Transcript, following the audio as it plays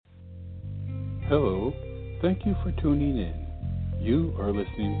Hello, thank you for tuning in. You are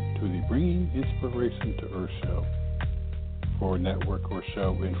listening to the Bringing Inspiration to Earth show. For network or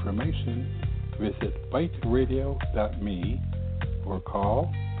show information, visit biteradio.me or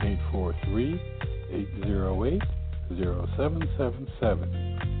call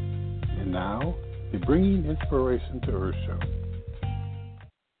 843-808-0777. And now, the Bringing Inspiration to Earth show.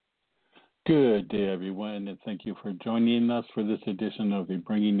 Good day, everyone, and thank you for joining us for this edition of the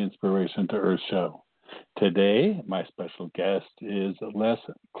Bringing Inspiration to Earth show. Today, my special guest is Les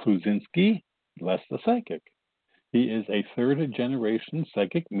Kluzinski, Les the Psychic. He is a third-generation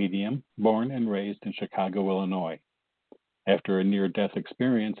psychic medium born and raised in Chicago, Illinois. After a near-death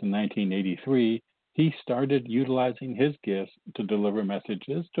experience in 1983, he started utilizing his gifts to deliver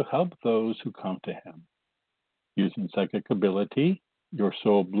messages to help those who come to him. Using psychic ability, your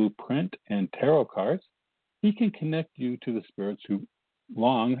soul blueprint, and tarot cards, he can connect you to the spirits who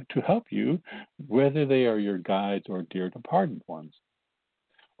long to help you, whether they are your guides or dear departed ones.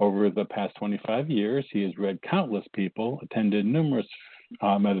 Over the past 25 years, he has read countless people, attended numerous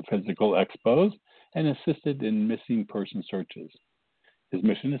metaphysical expos, and assisted in missing person searches. His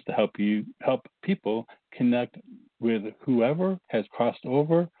mission is to help people connect with whoever has crossed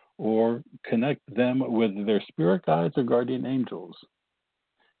over or connect them with their spirit guides or guardian angels.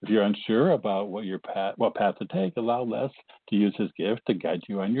 If you're unsure about what path to take, allow Les to use his gift to guide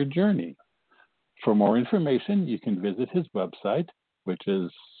you on your journey. For more information, you can visit his website, which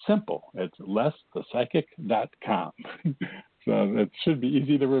is simple. It's lespsychic.com. So it should be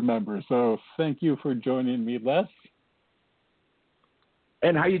easy to remember. So thank you for joining me, Les.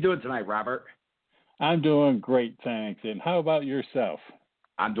 And how you doing tonight, Robert? I'm doing great, thanks. And how about yourself?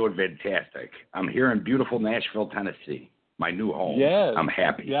 I'm doing fantastic. I'm here in beautiful Nashville, Tennessee. My new home. Yes. I'm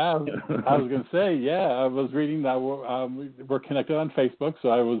happy. Yeah, I was going to say, I was reading that we're connected on Facebook,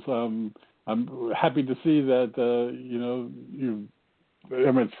 so I'm happy to see that,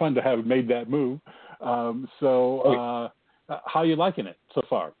 it's fun to have made that move. How are you liking it so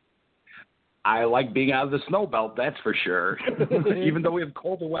far? I like being out of the snow belt, that's for sure. Even though we have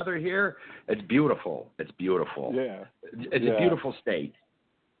colder weather here, it's beautiful. It's beautiful. Yeah. It's a beautiful state.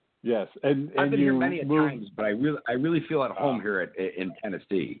 Yes, and I've been you here many times, but I really feel at home here in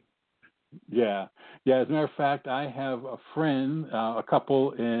Tennessee. Yeah. As a matter of fact, I have a friend, a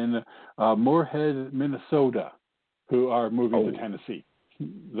couple in Moorhead, Minnesota, who are moving to Tennessee.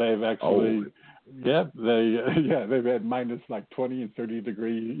 They've actually, they've had minus like 20 and 30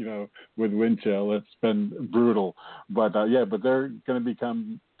 degree, with wind chill. It's been brutal, but they're going to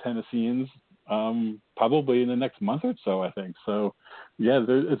become Tennesseans. Probably in the next month or so, I think. So,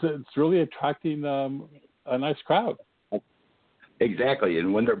 it's really attracting a nice crowd. Exactly,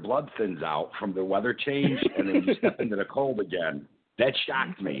 and when their blood thins out from the weather change, and then you step into the cold again, that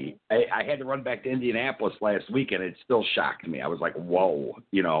shocked me. I had to run back to Indianapolis last week, and it still shocked me. I was like, whoa,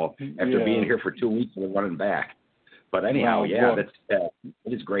 after being here for 2 weeks and running back. But anyhow, it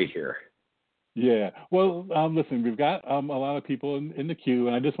is great here. Yeah. Well, listen, we've got a lot of people in the queue,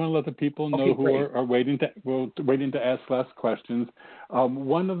 and I just want to let the people know who are waiting to ask Les questions.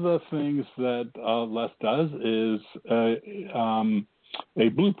 One of the things that Les does is a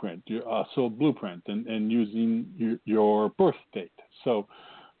blueprint, a soul blueprint, and using your birth date. So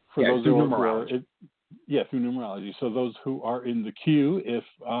for those through who numerology. Through numerology. So those who are in the queue, if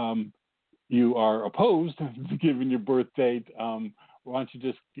you are opposed to giving your birth date, why don't you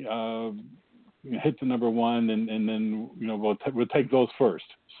just hit the number 1, and then we'll take those first,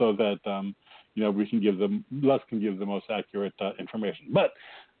 so that we can give them, Les can give the most accurate information. But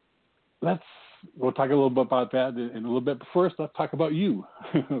we'll talk a little bit about that in a little bit. But first, let's talk about you,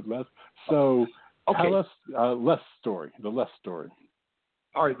 Les. So tell us the Les story.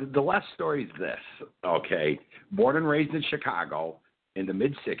 All right, the Les story is this. Okay, born and raised in Chicago in the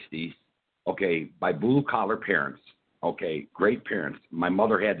mid '60s. Okay, by blue collar parents. Okay, great parents. My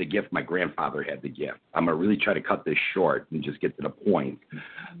mother had the gift. My grandfather had the gift. I'm going to really try to cut this short and just get to the point.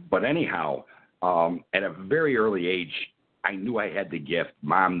 But anyhow, at a very early age, I knew I had the gift.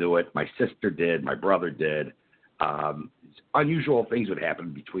 Mom knew it. My sister did. My brother did. Unusual things would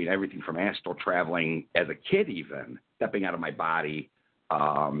happen between everything from astral traveling as a kid, even stepping out of my body,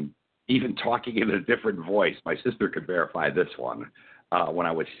 even talking in a different voice. My sister could verify this one when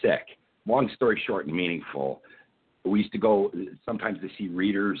I was sick. Long story short and meaningful. We used to go sometimes to see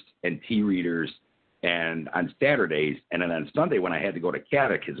readers and tea readers, and on Saturdays, and then on Sunday when I had to go to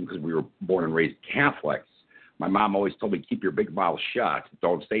catechism because we were born and raised Catholics, my mom always told me, keep your big mouth shut.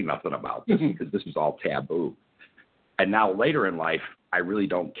 Don't say nothing about this because this is all taboo. And now later in life, I really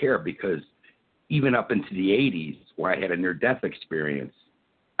don't care because even up into the 80s where I had a near-death experience,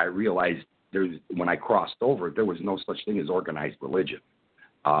 I realized when I crossed over, there was no such thing as organized religion.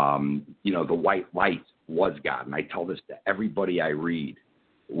 The white light was God, and I tell this to everybody I read.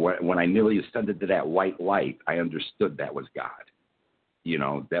 When I nearly ascended to that white light, I understood that was God.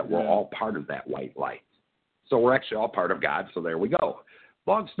 That we're all part of that white light. So we're actually all part of God. So there we go.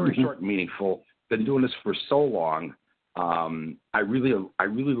 Long story short and meaningful. Been doing this for so long. I really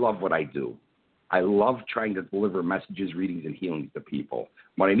love what I do. I love trying to deliver messages, readings, and healings to people.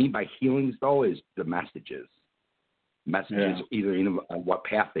 What I mean by healings, though, is the messages. Either on what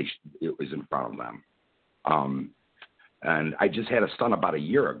path is in front of them. And I just had a son about a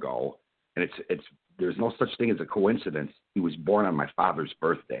year ago, and there's no such thing as a coincidence. He was born on my father's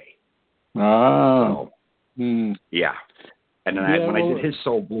birthday. Oh. Yeah. And then when I did his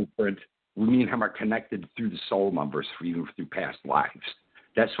soul blueprint, me and him are connected through the soul numbers, even through past lives.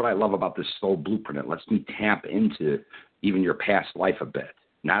 That's what I love about this soul blueprint. It lets me tap into even your past life a bit,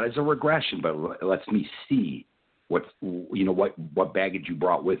 not as a regression, but it lets me see what baggage you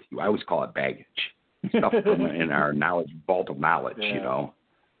brought with you. I always call it baggage, stuff from in our knowledge vault of knowledge.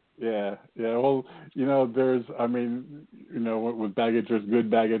 Yeah. Well, there's, with baggage, there's good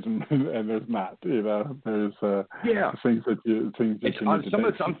baggage and there's not. There's things that you need to some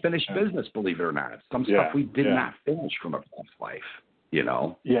of it's unfinished business, believe it or not. Some stuff we did not finish from a past life.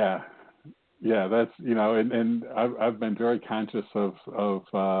 Yeah. That's and I've been very conscious of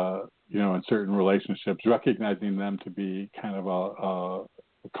in certain relationships, recognizing them to be kind of a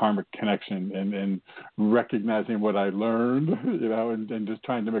karmic connection and recognizing what I learned, and just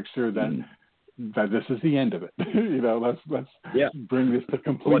trying to make sure that this is the end of it. Let's bring this to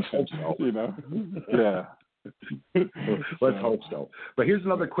completion. Yeah. Let's hope so. But here's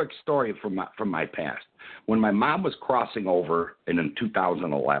another quick story from my past. When my mom was crossing over in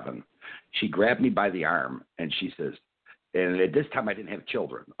 2011, she grabbed me by the arm and she says, and at this time I didn't have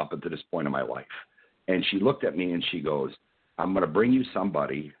children up until this point in my life, and she looked at me and she goes, I'm going to bring you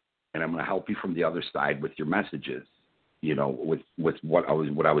somebody, and I'm going to help you from the other side with your messages, with what I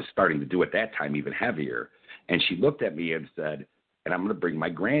was starting to do at that time, even heavier. And she looked at me and said, and I'm going to bring my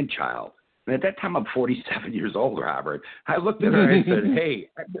grandchild. And at that time, I'm 47 years old, Robert. I looked at her and said, hey,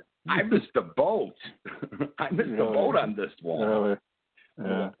 I missed the boat. I missed the boat on this one.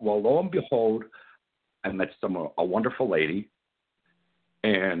 Well, lo and behold, I met a wonderful lady.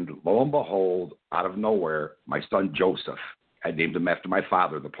 And lo and behold, out of nowhere, my son Joseph, I named him after my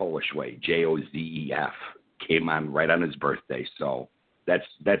father the Polish way, Jozef, came on right on his birthday. So that's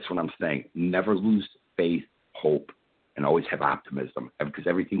what I'm saying. Never lose faith, hope, and always have optimism, because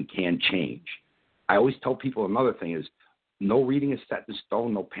everything can change. I always tell people another thing is, no reading is set in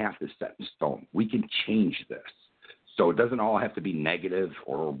stone, no path is set in stone. We can change this. So it doesn't all have to be negative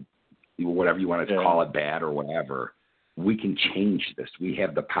or whatever you want to call it, bad or whatever. We can change this. We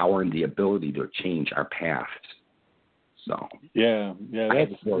have the power and the ability to change our paths. So yeah, I had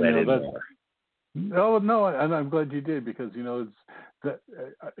to throw that in there. No, and I'm glad you did, because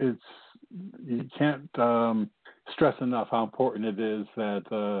it's you can't stress enough how important it is that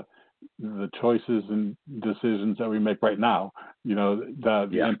the choices and decisions that we make right now,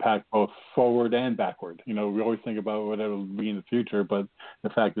 the impact both forward and backward. We always think about what it will be in the future, but the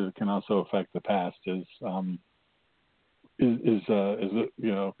fact is it can also affect the past is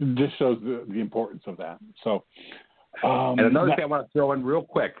it just shows the importance of that. So. And another thing I want to throw in real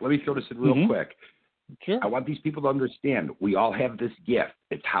quick. Let me throw this in real quick. Sure. I want these people to understand we all have this gift.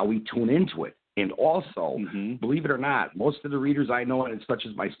 It's how we tune into it. And also, believe it or not, most of the readers I know, and such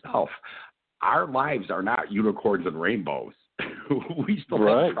as myself, our lives are not unicorns and rainbows. We still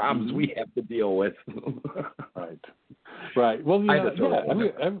have problems we have to deal with. Right. Well,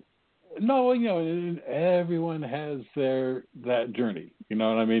 everyone has that journey. You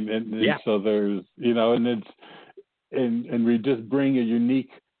know what I mean? And so there's, and it's, and we just bring a unique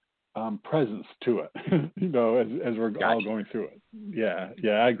presence to it, as we're all going through it. Yeah,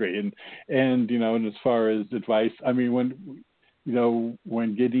 I agree. And and as far as advice, I mean,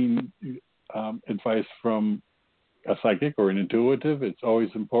 when getting advice from a psychic or an intuitive, it's always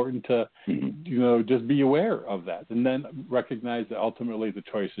important to, just be aware of that, and then recognize that ultimately the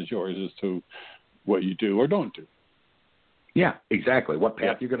choice is yours as to what you do or don't do. Yeah, exactly. What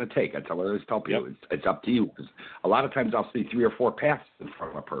path you're going to take. I always tell people it's up to you. Because a lot of times I'll see 3 or 4 paths in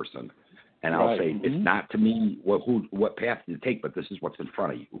front of a person, and I'll say it's not to me what path you take, but this is what's in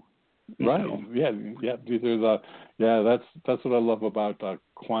front of you. Right. Yeah. These are that's what I love about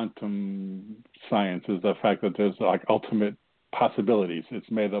quantum science, is the fact that there's ultimate possibilities.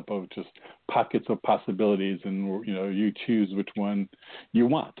 It's made up of just pockets of possibilities, and you choose which one you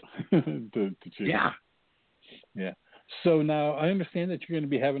want to choose. Yeah. So now I understand that you're going to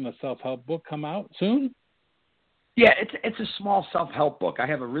be having a self-help book come out soon. Yeah, it's a small self-help book. I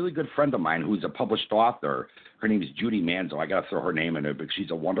have a really good friend of mine who's a published author. Her name is Judy Manzo. I got to throw her name in there because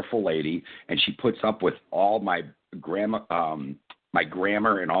she's a wonderful lady, and she puts up with all my grammar,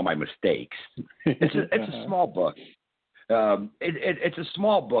 and all my mistakes. It's a small book. It's a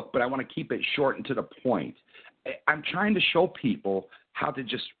small book, but I want to keep it short and to the point. I'm trying to show people how to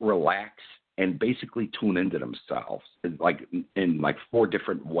just relax and basically tune into themselves, in 4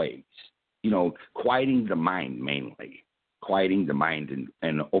 different ways. Quieting the mind mainly, quieting the mind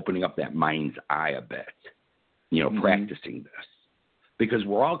and opening up that mind's eye a bit, practicing this. Because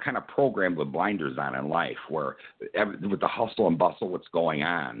we're all kind of programmed with blinders on in life where with the hustle and bustle, what's going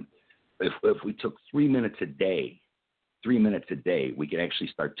on, if we took 3 minutes a day, we could actually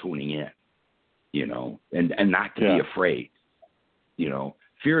start tuning in, and not to be afraid.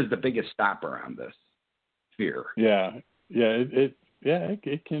 Fear is the biggest stopper on this. Fear. Yeah.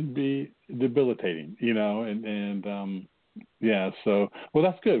 It can be debilitating, so, well,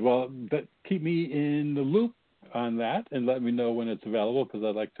 that's good. Well, keep me in the loop on that and let me know when it's available because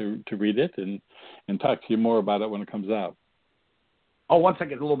I'd like to read it and talk to you more about it when it comes out. Oh, once I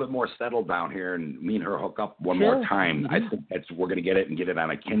get a little bit more settled down here and me and her hook up one more time, I think we're going to get it on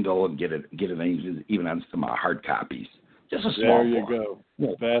a Kindle and get it even on some hard copies. Just a small book. There you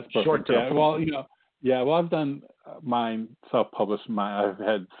go. That's perfect. Short term. Well, I've done mine self-published. I've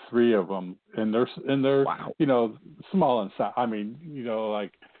had 3 of them, and they're wow. Small in size. I mean,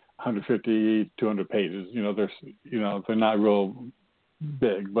 like 150, 200 pages. They're not real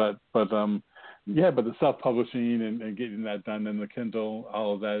big, but the self-publishing and getting that done in the Kindle,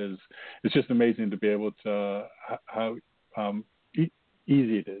 all of that it's just amazing to be able to how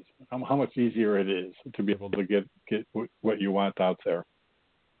easy it is, how much easier it is to be able to get what you want out there.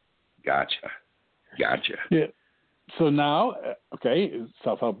 Gotcha. Yeah. So now,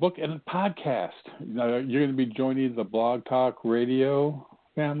 self-help book and a podcast. Now you're going to be joining the Blog Talk Radio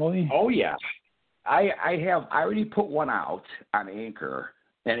family. Oh yeah, I already put one out on Anchor,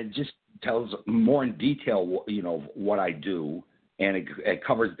 and it just tells more in detail, what I do, and it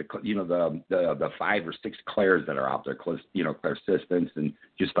covers the 5 or 6 clairs that are out there, clairsistants and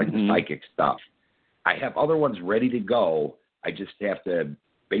just like the psychic stuff. I have other ones ready to go. I just have to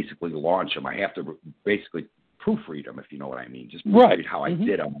basically launch them. I have to basically proofread them, if you know what I mean. Just proofread how I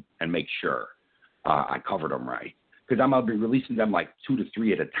did them and make sure I covered them right. Because I'm going to be releasing them like 2 to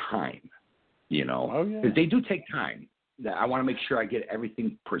 3 at a time, because they do take time. I want to make sure I get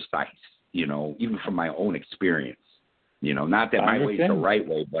everything precise, even from my own experience. Not that my way is the right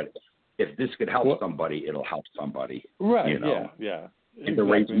way, but if this could help somebody, it'll help somebody. Right, yeah. And to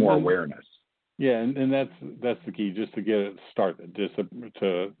raise more awareness. Yeah, and that's the key, just to get it started, just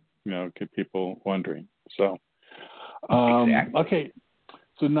to get people wondering. So, exactly. Okay.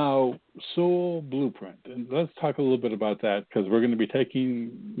 So now, Soul Blueprint, and let's talk a little bit about that because we're going to be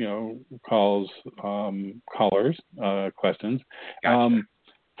taking callers, questions. Gotcha.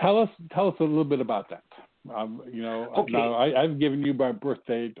 Tell us a little bit about that. Okay. Now I've given you my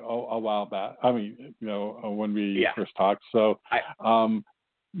birthday a while back. I mean, when we first talked. So,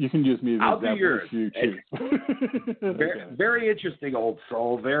 you can use me as an example if you choose. Very interesting, old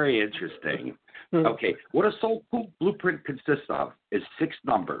soul. Very interesting. Okay. What a soul blueprint consists of is 6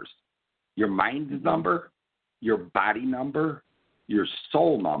 numbers: your mind number, your body number, your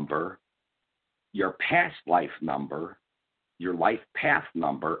soul number, your past life number, your life path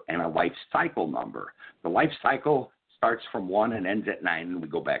number, and a life cycle number. The life cycle starts from 1 and ends at 9, and we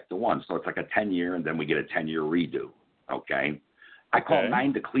go back to 1. So it's like a 10-year, and then we get a 10-year redo. Okay. I call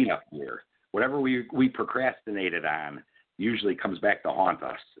 9 the cleanup year. Whatever we procrastinated on usually comes back to haunt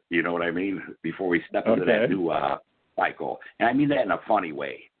us. You know what I mean? Before we step into that new cycle. And I mean that in a funny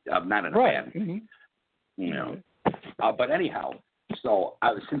way, not in a bad way. But anyhow, so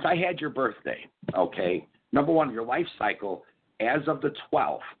since I had your birthday, number 1, your life cycle, as of the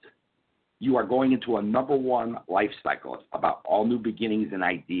 12th, you are going into a number 1 life cycle. It's about all new beginnings and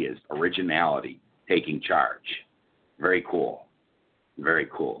ideas, originality, taking charge. Very cool. Very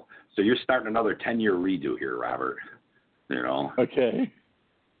cool. So you're starting another 10-year redo here, Robert. Okay.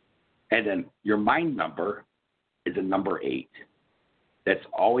 And then your mind number is a number 8.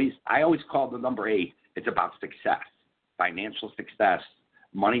 I always call the number 8. It's about success, financial success.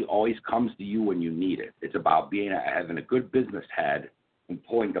 Money always comes to you when you need it. It's about having a good business head and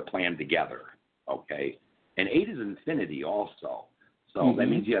pulling the plan together. Okay. And 8 is infinity also. So that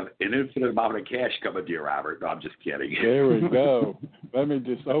means you have an infinite amount of cash coming to you, Robert. No, I'm just kidding. There we go. Let me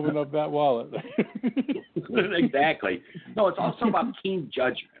just open up that wallet. Exactly. No, it's also about keen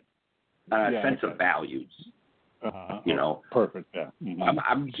judgment, sense of values. You know, perfect. Yeah.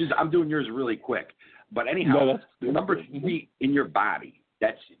 Mm-hmm. I'm doing yours really quick. But anyhow, No, that's number good. 3 in your body.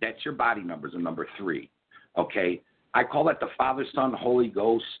 That's your body numbers in number 3. Okay, I call that the Father, Son, Holy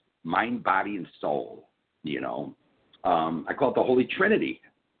Ghost, mind, body, and soul. You know, I call it the Holy Trinity.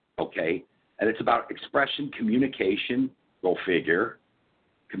 Okay, and it's about expression, communication. Go figure.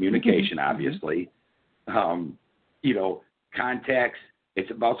 Communication, obviously. You know, contacts. It's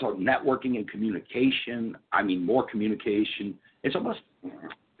about networking and communication. I mean, more communication. It's almost,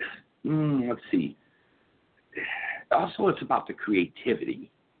 let's see. Also, it's about the creativity.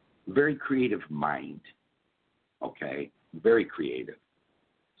 Very creative mind. Okay? Very creative.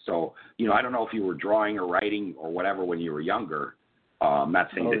 So, you know, I don't know if you were drawing or writing or whatever when you were younger. I'm not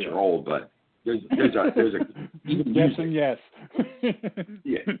saying that you're old, but there's a even yes music. and yes. Yeah.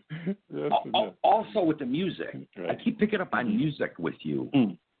 Yes and yes. Also with the music, Right. I keep picking up on music with you.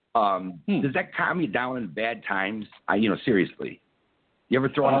 Does that calm you down in bad times? Seriously. You ever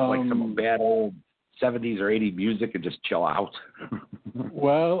throw on like some bad old 70s or 80s music and just chill out?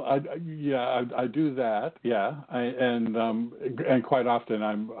 Well, I do that. Yeah, and quite often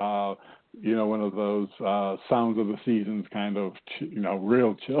I'm one of those sounds of the seasons kind of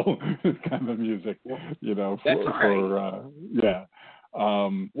real chill kind of music. That's right. Yeah.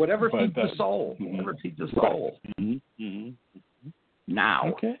 Whatever feeds the soul. Whatever feeds the soul. Mm-hmm. Mm-hmm. Now,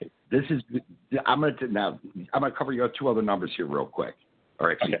 okay. This is I'm gonna cover your 2 other numbers here real quick,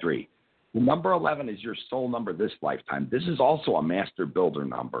 or actually 3. Number 11 is your soul number this lifetime. This is also a master builder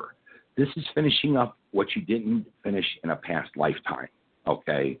number. This is finishing up what you didn't finish in a past lifetime.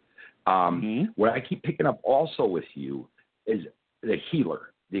 Okay. What I keep picking up also with you is the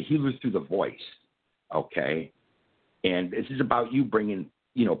healer through the voice. Okay. And this is about you bringing,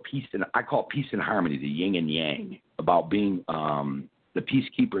 peace, and I call it peace and harmony, the yin and yang, about being the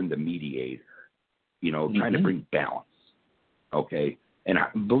peacekeeper and the mediator, trying to bring balance. Okay. And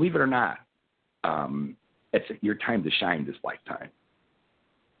believe it or not, it's your time to shine this lifetime.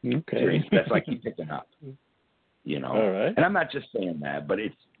 Okay. Seriously, that's what I keep picking up. All right. And I'm not just saying that, but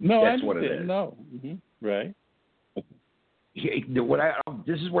that's what it is. No. Right.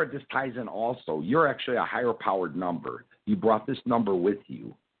 This is where this ties in also. You're actually a higher powered number. You brought this number with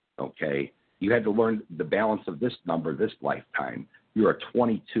you, okay? You had to learn the balance of this number this lifetime. You're a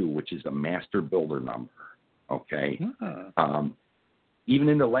 22, which is a master builder number, okay? Even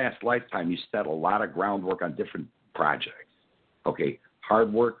in the last lifetime, you set a lot of groundwork on different projects, okay?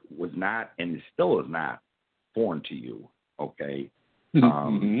 Hard work was not, and it still is not, foreign to you, okay?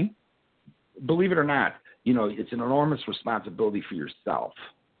 Believe it or not, it's an enormous responsibility for yourself.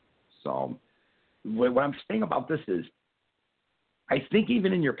 So what I'm saying about this is, I think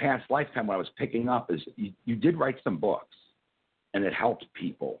even in your past lifetime, what I was picking up is you did write some books, and it helped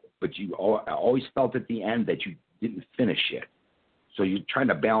people, but you always felt at the end that you didn't finish it. So you're trying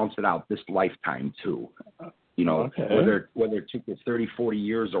to balance it out this lifetime too. Whether it took you 30, 40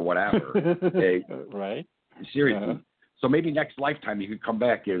 years or whatever. Right. Seriously. So maybe next lifetime you could come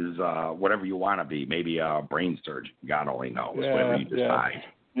back as whatever you want to be. Maybe a brain surgeon. God only knows. Whatever you decide.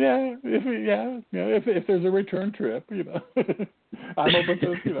 Yeah. If there's a return trip, I'm open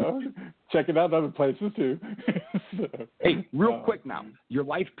to checking out other places too. Hey, real quick now, your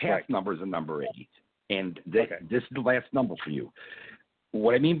life path number is a number 8, and this is the last number for you.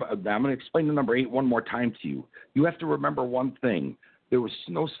 What I mean by I'm going to explain the number 8 one more time to you. You have to remember one thing. There was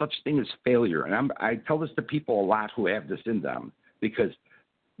no such thing as failure. And I tell this to people a lot who have this in them because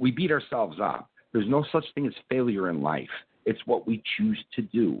we beat ourselves up. There's no such thing as failure in life. It's what we choose to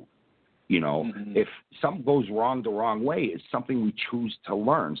do. If something goes wrong the wrong way, it's something we choose to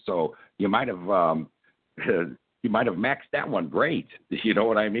learn. So you might have maxed that one great. You know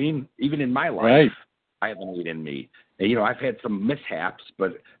what I mean? Even in my life, I have an 8 in me. And, I've had some mishaps,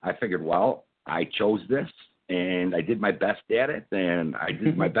 but I figured, well, I chose this. And I did my best at it, and I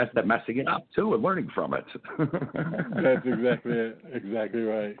did my best at messing it up, too, and learning from it. That's exactly it. Exactly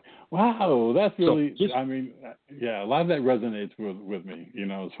right. Wow, that's really, a lot of that resonates with me,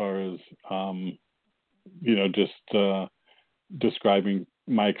 as far as, just describing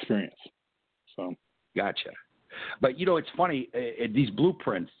my experience. So. Gotcha. But, it's funny, these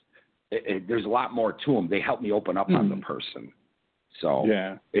blueprints, there's a lot more to them. They help me open up on the person. So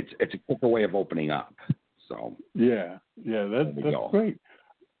it's a quicker way of opening up. So that's great.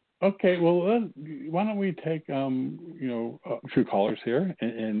 Okay, well, why don't we take a few callers here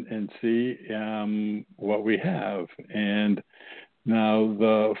and see what we have. And now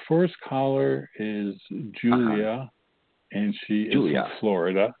the first caller is Julia, and she is from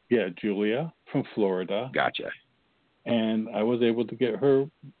Florida. Yeah, Julia from Florida. Gotcha. And I was able to get her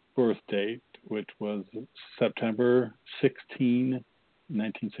birth date which was September 16,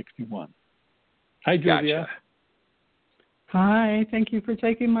 1961. Hi, Julia. Gotcha. Hi, thank you for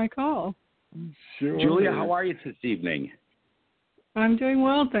taking my call. Sure. Julia, how are you this evening? I'm doing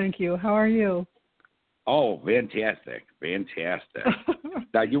well, thank you. How are you? Oh, fantastic.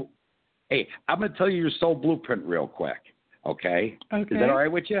 Now hey, I'm going to tell you your soul blueprint real quick, okay? Okay. Is that all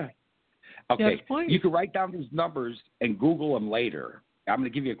right with you? Okay. Yes, please. You can write down these numbers and Google them later. I'm going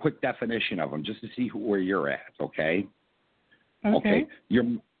to give you a quick definition of them just to see where you're at, okay? Okay. Your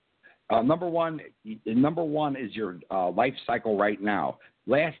number one is your life cycle right now.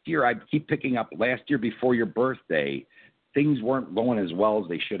 Last year, I keep picking up, last year before your birthday, things weren't going as well as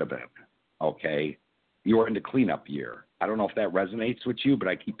they should have been, okay? You were in the cleanup year. I don't know if that resonates with you, but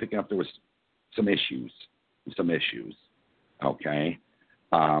I keep picking up there was some issues, okay?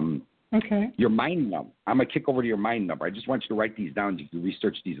 Okay. Your mind number. I'm going to kick over to your mind number. I just want you to write these down. You can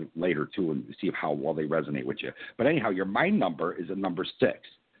research these later, too, and see how well they resonate with you. But anyhow, your mind number is a number 6.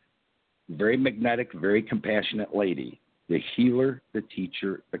 Very magnetic, very compassionate lady. The healer, the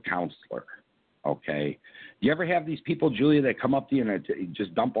teacher, the counselor. Okay? Do you ever have these people, Julia, that come up to you and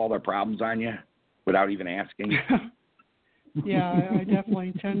just dump all their problems on you without even asking? Yeah, I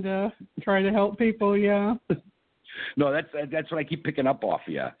definitely tend to try to help people, yeah. No, that's what I keep picking up off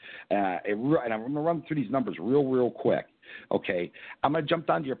of you. And I'm going to run through these numbers real quick. Okay, I'm going to jump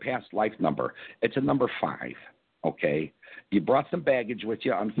down to your past life number. It's a number 5. Okay, you brought some baggage with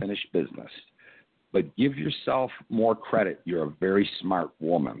you, unfinished business. But give yourself more credit. You're a very smart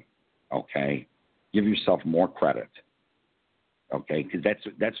woman. Okay, give yourself more credit. Okay, because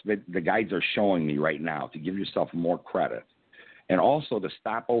that's the guides are showing me right now, to give yourself more credit. And also to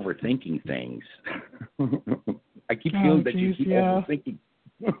stop overthinking things. I keep feeling that you keep overthinking.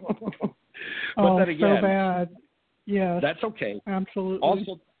 But then again, so bad. Yes. That's okay.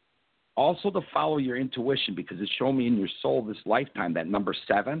 Absolutely. Also to follow your intuition, because it's showing me in your soul this lifetime, that number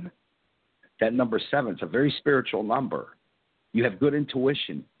 7, it's a very spiritual number. You have good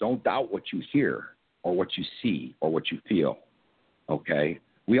intuition. Don't doubt what you hear or what you see or what you feel. Okay?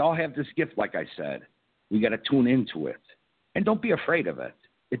 We all have this gift, like I said. We got to tune into it. And don't be afraid of it.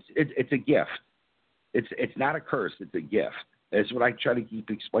 It's a gift. It's not a curse. It's a gift. That's what I try to keep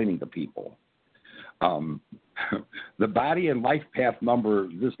explaining to people. The body and life path number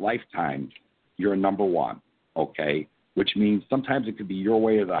this lifetime, you're a number 1, okay? Which means sometimes it could be your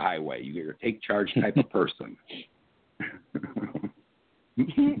way or the highway. You're a take charge type of person.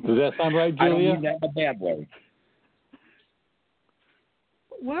 Does that sound right, Julia? I don't mean that in a bad way.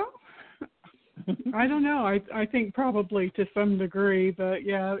 Well, I don't know. I think probably to some degree, but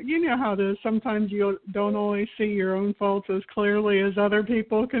yeah, you know how it is. Sometimes you don't always see your own faults as clearly as other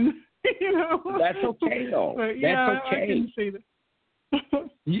people can, you know. That's okay, though. But, yeah, that's okay. I can see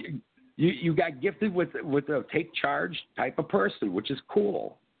that. You got gifted with a take charge type of person, which is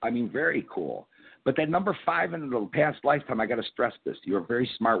cool. I mean, very cool. But that number 5 in the past lifetime, I got to stress this. You're a very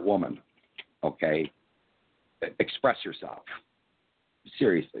smart woman, okay? Express yourself.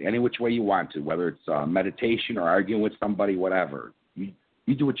 Seriously, any which way you want to, whether it's meditation or arguing with somebody, whatever.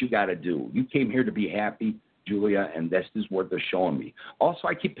 You do what you got to do. You came here to be happy, Julia, and this is what they're showing me. Also,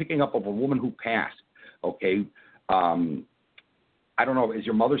 I keep picking up of a woman who passed, okay? I don't know, is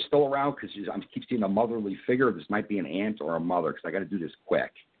your mother still around? Because I keep seeing a motherly figure. This might be an aunt or a mother, because I got to do this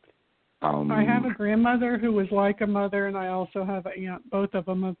quick. I have a grandmother who was like a mother, and I also have an aunt. Both of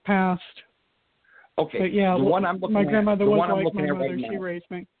them have passed. Okay, but yeah, the one I'm looking my at, grandmother the was one I'm like looking my at mother. right now, She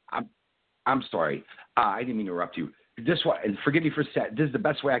raised me. I'm sorry. I didn't mean to interrupt you. This one, and forgive me for saying, this is the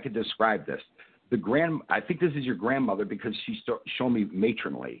best way I could describe this. I think this is your grandmother because she's shown me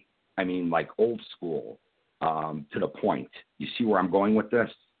matronly. I mean, like old school, to the point. You see where I'm going with this?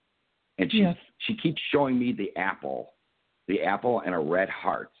 And she keeps showing me the apple and a red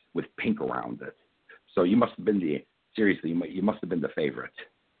heart with pink around it. So you must have been you must have been the favorite.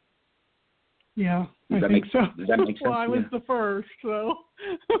 Yeah, I think so. Does that make sense? Well, I was the first, so.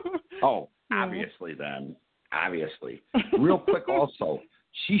 Oh, obviously then. Obviously. Real quick also,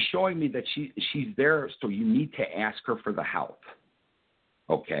 she's showing me that she's there, so you need to ask her for the help.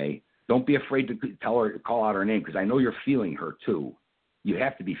 Okay? Don't be afraid to call out her name, because I know you're feeling her too. You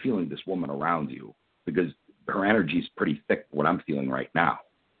have to be feeling this woman around you, because her energy is pretty thick, what I'm feeling right now.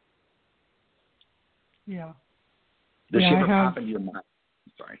 Yeah. Does she ever pop into your mind?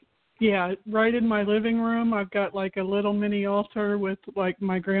 Sorry. Yeah, right in my living room, I've got like a little mini altar with like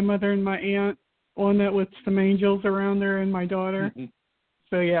my grandmother and my aunt on it with some angels around there and my daughter. Mm-hmm.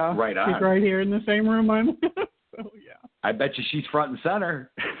 So yeah, right on. She's right here in the same room I'm in. So yeah. I bet you she's front and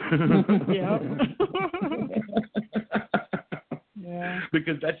center. Yeah. Yeah.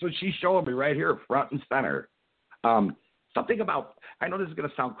 because that's what she's showing me right here, front and center. Something about, I know this is going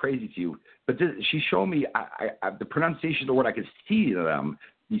to sound crazy to you, but she's showing me the pronunciation of the word, I can see them,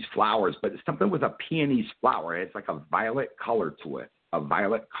 these flowers, but it's something with a peonies flower. It's like a violet color to it, a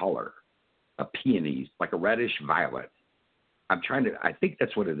violet color, a peonies, like a reddish violet. I think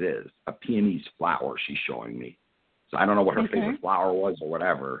that's what it is, a peonies flower she's showing me. So I don't know what her favorite flower was or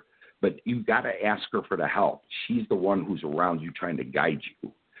whatever, but you've got to ask her for the help. She's the one who's around you trying to guide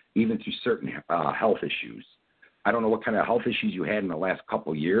you, even through certain health issues. I don't know what kind of health issues you had in the last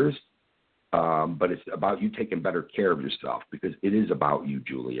couple of years, but it's about you taking better care of yourself, because it is about you,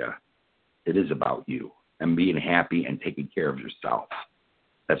 Julia. It is about you and being happy and taking care of yourself.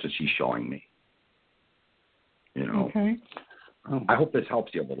 That's what she's showing me. You know. Okay. I hope this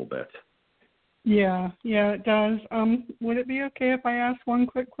helps you a little bit. Yeah, it does. Would it be okay if I ask one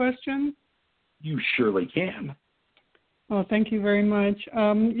quick question? You surely can. Well, thank you very much.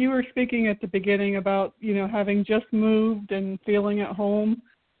 You were speaking at the beginning about, having just moved and feeling at home,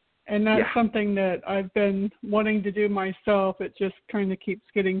 and that's something that I've been wanting to do myself. It just kind of keeps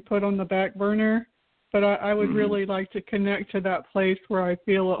getting put on the back burner, but I would really like to connect to that place where I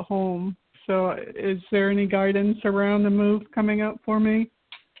feel at home. So is there any guidance around the move coming up for me?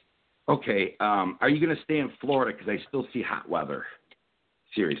 Okay. Are you going to stay in Florida? Because I still see hot weather.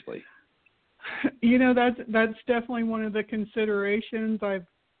 Seriously. That's definitely one of the considerations.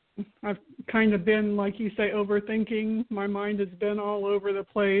 I've kind of been, like you say, overthinking. My mind has been all over the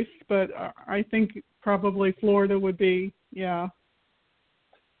place, but I think probably Florida would be,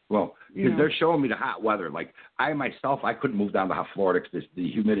 Well, because they're showing me the hot weather. Like I myself, I couldn't move down to Florida because the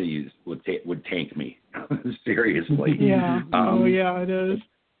humidity would tank me. Seriously. Yeah. It is.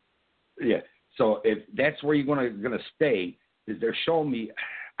 Yeah. So if that's where you're gonna stay, is they're showing me.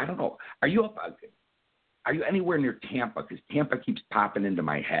 I don't know. Are you anywhere near Tampa? Because Tampa keeps popping into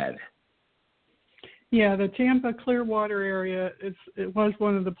my head. Yeah, the Tampa Clearwater area. It was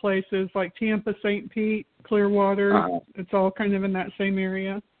one of the places, like Tampa, St. Pete, Clearwater. It's all kind of in that same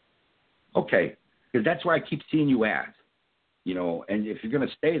area. Okay, because that's where I keep seeing you at. And if you're going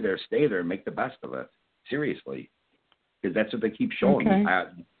to stay there and make the best of it. Seriously, because that's what they keep showing me.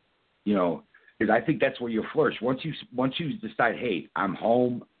 Because I think that's where you flourish. Once you decide, hey, I'm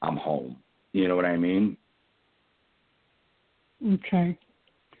home. You know what I mean? Okay.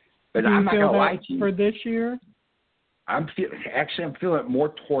 But I'm not going to lie to you. For this year? I'm feeling it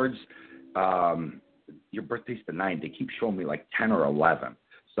more towards your birthday's the 9th. They keep showing me like 10 or 11.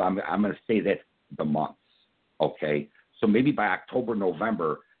 So I'm going to say that's the months, okay? So maybe by October,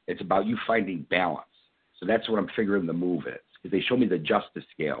 November, it's about you finding balance. So that's what I'm figuring the move is. Because they show me the justice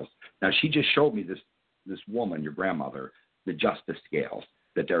scales. Now, she just showed me this woman, your grandmother, the justice scales,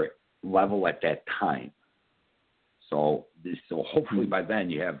 that they're level at that time. So hopefully by then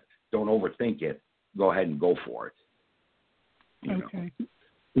don't overthink it. Go ahead and go for it. Okay.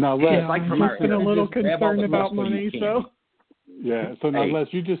 Now, Les, I've just been a little concerned about money, so. Yeah. So now, Les,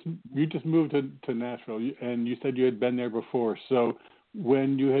 you just moved to Nashville, and you said you had been there before. So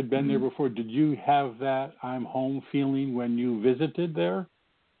when you had been there before, did you have that I'm home feeling when you visited there?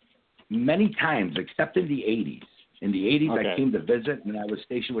 Many times, except in the 80s. In the 80s, okay. I came to visit, and I was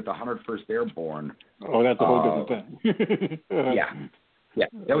stationed with the 101st Airborne. Oh, that's a whole different thing. Yeah.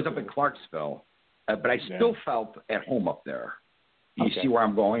 That was up in Clarksville. But I still felt at home up there. You see where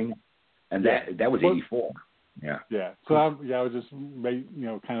I'm going? And that was 84. Yeah. Yeah. So I was just,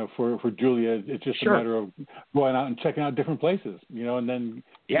 kind of for Julia, it's just a matter of going out and checking out different places, and then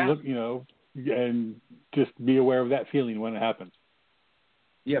look, and just be aware of that feeling when it happens.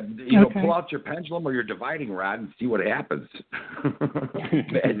 Yeah, pull out your pendulum or your dividing rod and see what happens.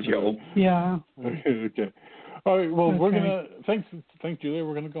 Bad joke. Yeah. Okay. All right. Well, we're gonna thanks, Julia.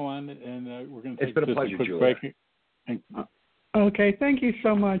 We're gonna go on and we're gonna take it's been a pleasure, quick Julia. break. Okay, thank you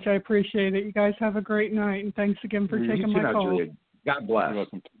so much. I appreciate it. You guys have a great night, and thanks again for taking my call. Julia. God bless. You're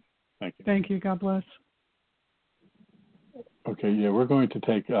welcome. Thank you. Thank you. God bless. Okay, we're going to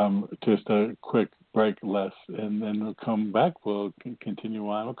take just a quick break, Les, and then we'll come back. We'll continue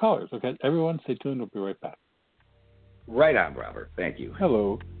on with callers. Okay, everyone, stay tuned. We'll be right back. Right on, Robert. Thank you.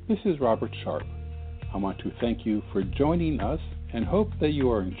 Hello, this is Robert Sharp. I want to thank you for joining us and hope that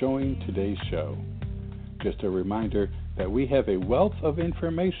you are enjoying today's show. Just a reminder that we have a wealth of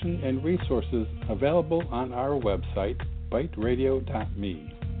information and resources available on our website,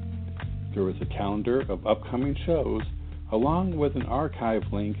 biteradio.me. There is a calendar of upcoming shows along with an archive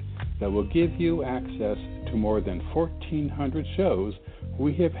link that will give you access to more than 1,400 shows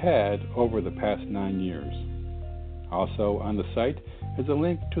we have had over the past 9 years. Also on the site is a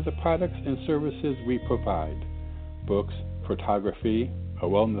link to the products and services we provide: books, photography, a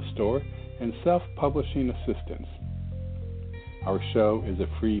wellness store, and self-publishing assistance. Our show is a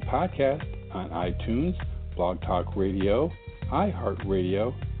free podcast on iTunes, Blog Talk Radio,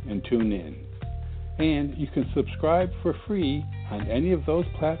 iHeartRadio, and TuneIn. And you can subscribe for free on any of those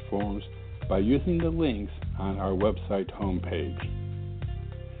platforms by using the links on our website homepage.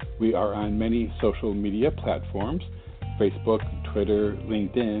 We are on many social media platforms, Facebook, Twitter,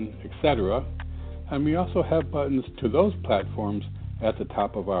 LinkedIn, etc., and we also have buttons to those platforms at the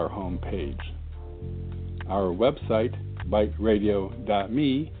top of our homepage. Our website,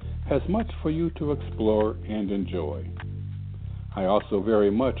 biteradio.me, has much for you to explore and enjoy. I also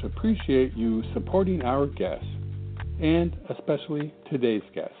very much appreciate you supporting our guests, and especially today's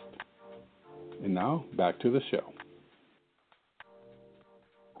guest. And now, back to the show.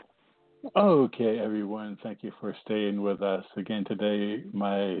 Okay, everyone, thank you for staying with us. Again, today,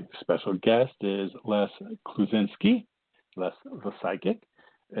 my special guest is Les Kluzinski, Les the Psychic,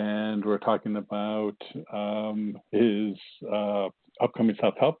 and we're talking about his upcoming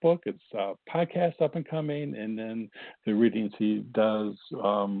self-help book. It's a podcast up and coming, and then the readings he does,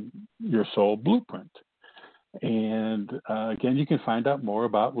 Your Soul Blueprint. And again, you can find out more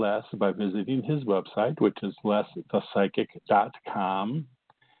about Les by visiting his website, which is lespsychic.com.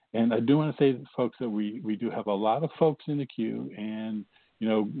 And I do want to say, folks, that we do have a lot of folks in the queue, and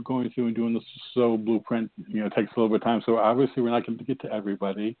going through and doing the Soul Blueprint, takes a little bit of time. So obviously, we're not going to get to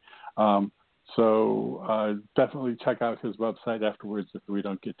everybody. So definitely check out his website afterwards if we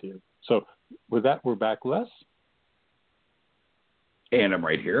don't get to you. So with that, we're back, Les. And I'm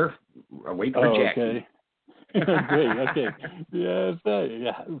right here. I'm waiting for Jackie. Okay. Great. Okay. Yes.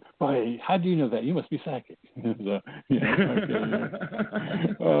 Yeah. Boy, how do you know that? You must be psychic. So, okay.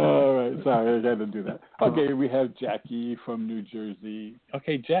 All right. Sorry, I had to do that. Okay, we have Jackie from New Jersey.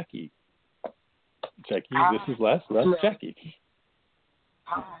 Okay, Jackie. This is Les. Jackie.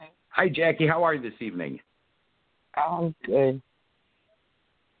 Hi. Hi, Jackie. How are you this evening? I'm good.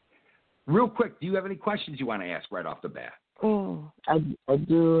 Real quick, do you have any questions you want to ask right off the bat? I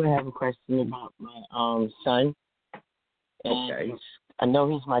do have a question about my son. And okay. I know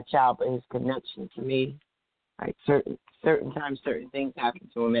he's my child, but his connection to me, like certain times, certain things happen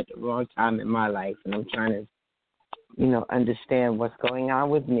to him at the wrong time in my life, and I'm trying to, understand what's going on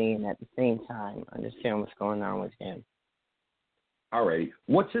with me, and at the same time, understand what's going on with him. All right.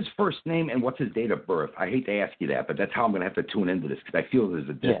 What's his first name and what's his date of birth? I hate to ask you that, but that's how I'm going to have to tune into this because I feel there's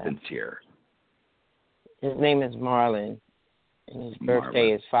a distance here. His name is Marlon, and his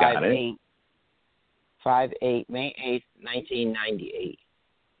birthday is 5/8, May 8th, 1998.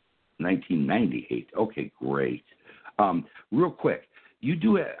 1998. Okay, great. Real quick,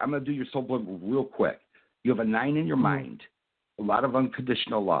 I'm going to do your soul blood real quick. You have a 9 in your mind, a lot of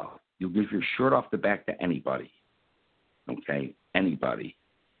unconditional love. You'll give your shirt off the back to anybody. Okay, anybody.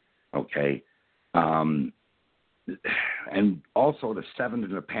 Okay. And also the 7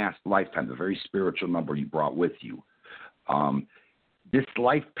 in the past lifetime, the very spiritual number you brought with you. This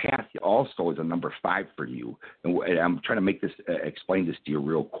life path also is a number 5 for you. And I'm trying to explain this to you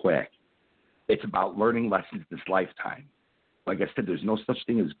real quick. It's about learning lessons this lifetime. Like I said, there's no such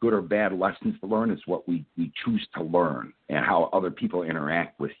thing as good or bad lessons to learn. It's what we choose to learn and how other people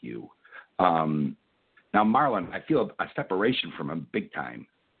interact with you. Now, Marlon, I feel a separation from him big time,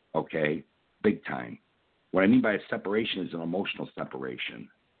 okay? Big time. What I mean by a separation is an emotional separation,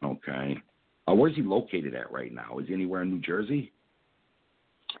 okay? Where's he located at right now? Is he anywhere in New Jersey?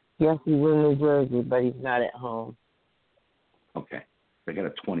 Yes, he's in New Jersey, but he's not at home. Okay. I got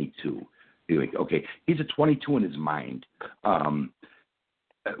a 22. Okay. He's a 22 in his mind.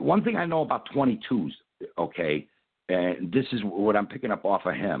 One thing I know about 22s, okay, and this is what I'm picking up off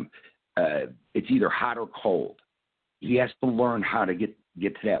of him, it's either hot or cold. He has to learn how to get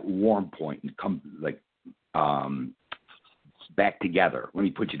to that warm point and come back together. Let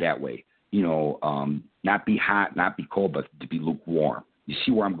me put you that way. Not be hot, not be cold, but to be lukewarm. You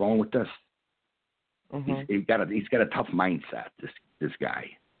see where I'm going with this? Mm-hmm. He's got a tough mindset. This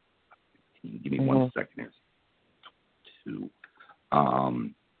guy. Give me 1 second here. 2.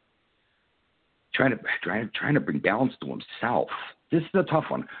 Trying to bring balance to himself. This is a tough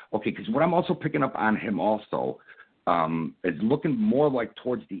one. Okay, because what I'm also picking up on him also is looking more like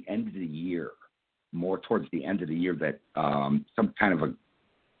towards the end of the year. More towards the end of the year that some kind of a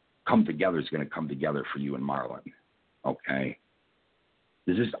come together is going to come together for you and Marlon. Okay.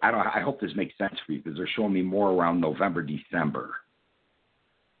 I hope this makes sense for you because they're showing me more around November, December.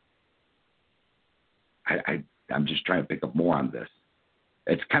 I'm just trying to pick up more on this.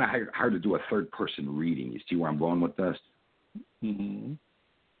 It's kind of hard to do a third-person reading. You see where I'm going with this? Mm-hmm.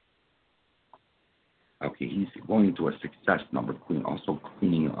 Okay, he's going into a success number, also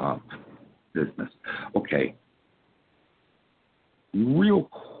cleaning up business. Okay. Real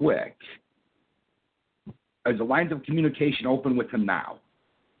quick, is the lines of communication open with him now?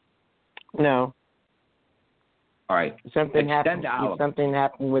 No. All right. Something happened. Oliver. Something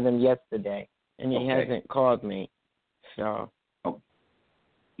happened with him yesterday, and he hasn't called me. So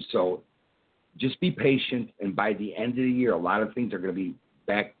just be patient, and by the end of the year, a lot of things are going to be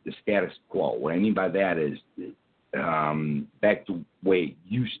back to status quo. What I mean by that is back to the way it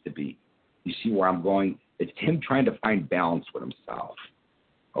used to be. You see where I'm going? It's him trying to find balance with himself.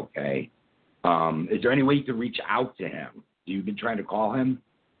 Okay? Is there any way you could reach out to him? Have you been trying to call him?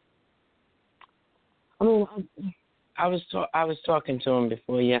 I mean, I was talking to him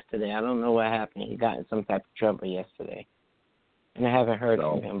before yesterday. I don't know what happened. He got in some type of trouble yesterday, and I haven't heard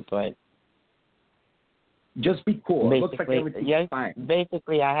from him. But just be cool. It looks like everything's fine.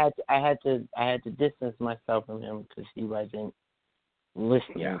 Basically, I had to distance myself from him because he wasn't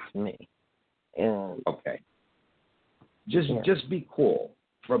listening to me. And just be cool.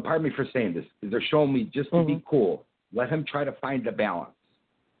 Pardon me for saying this. They're showing me just to be cool. Let him try to find the balance.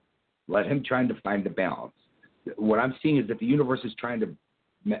 Let him try to find the balance. What I'm seeing is that the universe is trying to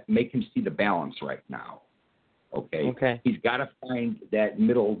make him see the balance right now. Okay. He's got to find that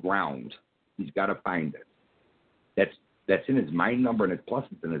middle ground. He's got to find it. That's in his mind number, and plus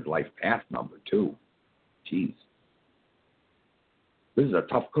it's in his life path number too. Jeez. This is a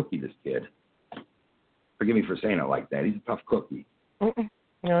tough cookie, this kid. Forgive me for saying it like that. He's a tough cookie. Mm-mm.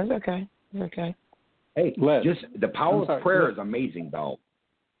 No, it's okay. It's okay. Hey, just the power of prayer is amazing, though.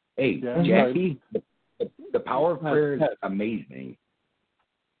 Hey, Jackie, the power of prayer is amazing.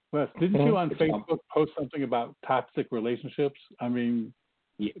 Les, didn't you on Facebook post something about toxic relationships? I mean,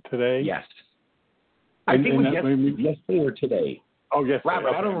 today? Yes. I think it was yesterday or today. Oh, yes.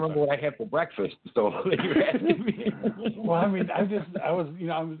 Robert, I don't remember what I had for breakfast, so you're asking me. Well, I mean,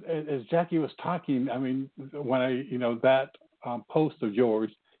 as Jackie was talking, I mean, when that post of yours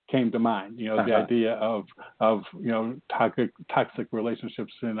came to mind, the idea of toxic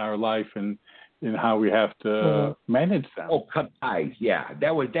relationships in our life and how we have to manage them. Oh, cut ties. Yeah,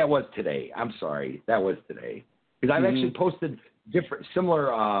 that was today. I'm sorry, that was today because I've actually posted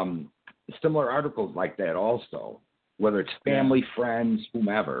similar articles like that also. Whether it's family, friends,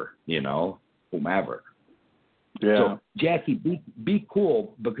 whomever. Yeah. So Jackie, be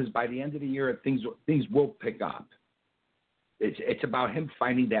cool because by the end of the year, things will pick up. It's about him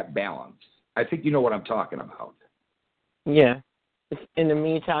finding that balance. I think you know what I'm talking about. Yeah. In the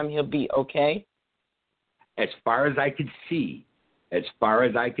meantime, he'll be okay. As far as I could see, it's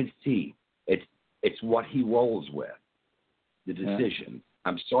what he rolls with. The decision.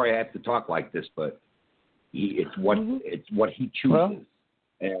 I'm sorry I have to talk like this, but it's what he chooses. Well,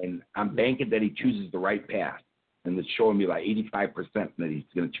 and I'm banking that he chooses the right path. And it's showing me like 85% that he's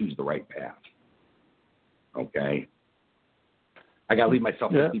going to choose the right path. Okay? I got to leave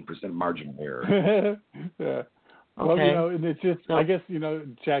myself 50% margin of error. Yeah. Well, and it's just, I guess,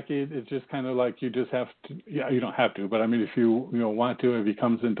 Jackie, it's just kind of like you just have to, you don't have to, but I mean, if you want to, if he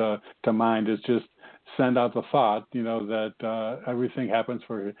comes into mind, it's just send out the thought, that everything happens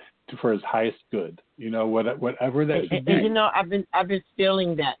for his highest good, whatever that should be. And, I've been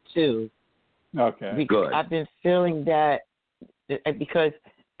feeling that too. Okay. Good. I've been feeling that because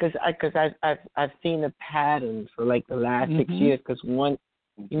I've seen a pattern for like the last 6 years. Because one,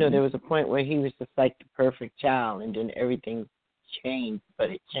 there was a point where he was just like the perfect child, and then everything changed.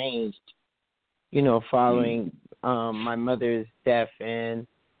 But it changed, following my mother's death and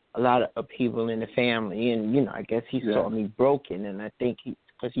a lot of upheaval in the family. And I guess he saw me broken, and I think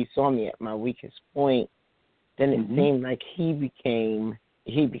because he saw me at my weakest point, then it seemed like he became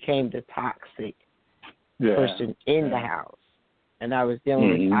the toxic person in the house. And I was dealing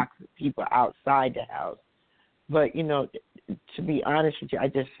with toxic people outside the house. But, to be honest with you, I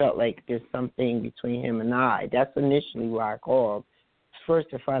just felt like there's something between him and I. That's initially why I called.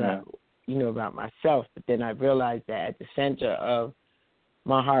 First to find out, about myself. But then I realized that at the center of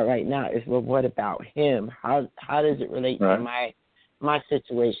my heart right now is, well, what about him? How does it relate to my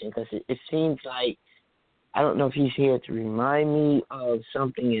situation? Because it seems like, I don't know if he's here to remind me of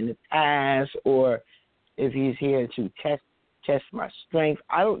something in the past or if he's here to test my strength.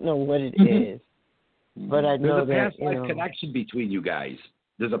 I don't know what it is, but I know there's a past life connection between you guys.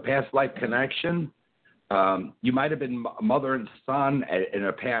 There's a past life connection. You might have been mother and son in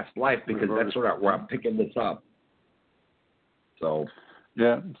a past life because that's where I'm picking this up. So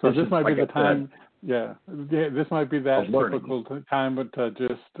this might be the time. This might be that typical time to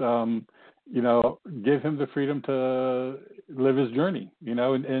just give him the freedom to live his journey,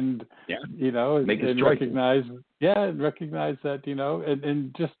 and make his and choices. recognize that,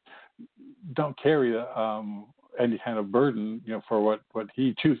 and just don't carry any kind of burden, for what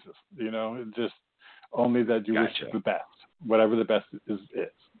he chooses, and just only that you wish the best, whatever the best is,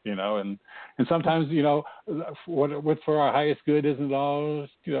 and sometimes, what for our highest good isn't all,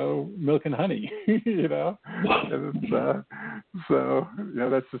 milk and honey, and so,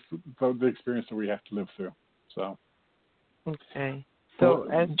 that's just the experience that we have to live through. So. Okay. So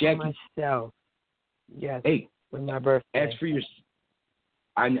as Jackie, for myself, yes. Hey, with my birthday. As for your,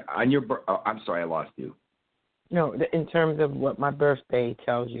 on your, I'm sorry, I lost you. No, in terms of what my birthday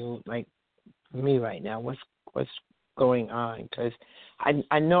tells you, like for me right now, what's going on? Because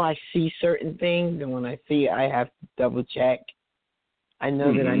I know I see certain things, and when I see it, I have to double check. I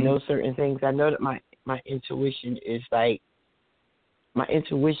know that I know certain things. I know that my intuition is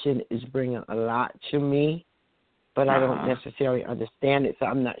bringing a lot to me, but I don't necessarily understand it. So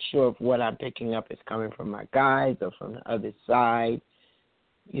I'm not sure if what I'm picking up is coming from my guides or from the other side,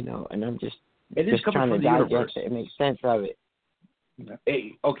 and I'm just trying to digest it and make sense of it.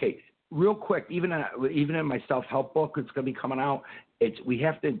 Hey, okay, real quick, even in my self-help book, it's going to be coming out. We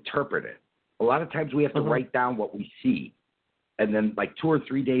have to interpret it. A lot of times we have to write down what we see, and then like 2 or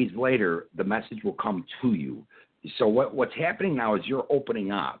 3 days later, the message will come to you. So what's happening now is you're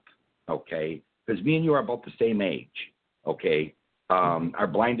opening up, okay? Because me and you are about the same age, okay? Our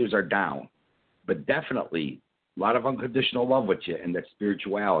blinders are down, but definitely a lot of unconditional love with you and that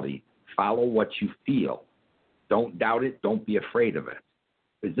spirituality. Follow what you feel. Don't doubt it. Don't be afraid of it.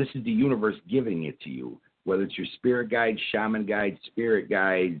 Because this is the universe giving it to you, whether it's your spirit guides, shaman guides, spirit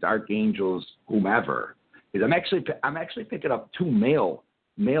guides, archangels, whomever. Because I'm actually picking up 2 male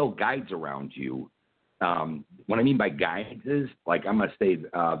guides around you. What I mean by guides is, like, I'm going to say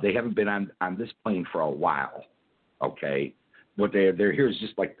they haven't been on this plane for a while, okay? What they're here is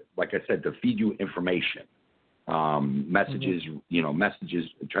just like I said, to feed you information, messages, messages,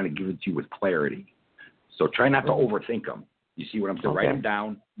 trying to give it to you with clarity. So try not to overthink them. You see what I'm saying? Okay. Write them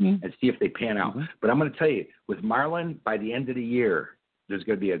down and see if they pan out. But I'm going to tell you, with Marlon, by the end of the year, there's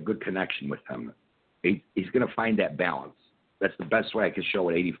going to be a good connection with him. He's going to find that balance. That's the best way I can show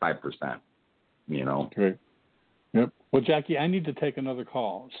it, 85%. Great. Yep. Well, Jackie, I need to take another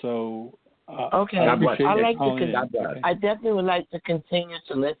call. So, okay. I appreciate I you like calling to. in. I definitely would like to continue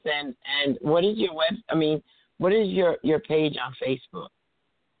to listen. And what is your what is your page on Facebook?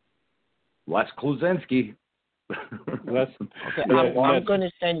 Les Kluzinski. Okay, I'm going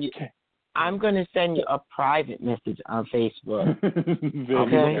to send you. I'm going to send you a private message on Facebook.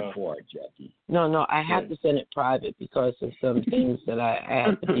 Okay. For it, Jackie. No, I have to send it private because of some things that I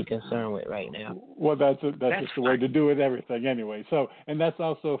have to be concerned with right now. Well, that's just the way to do it. Everything anyway. So, and that's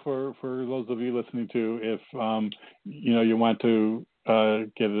also for those of you listening to, if you want to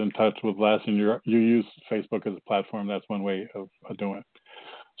get in touch with Les and you use Facebook as a platform, that's one way of doing it.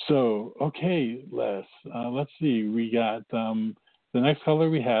 So, okay, Les, let's see. We got the next caller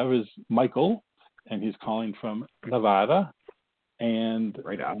we have is Michael, and he's calling from Nevada. And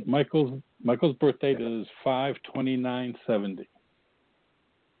right on. Michael's birth date is 5/29/70.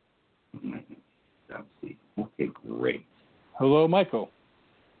 Let's see. Okay, great. Hello, Michael.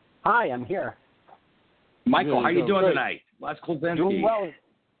 Hi, I'm here. Michael, how you doing tonight? Les Kluzinski.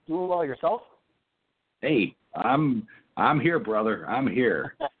 Doing well yourself? Hey, I'm here, brother. I'm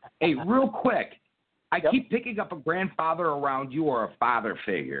here. Hey, real quick. I keep picking up a grandfather around you or a father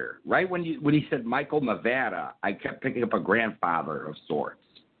figure. Right when he said Michael, Nevada, I kept picking up a grandfather of sorts.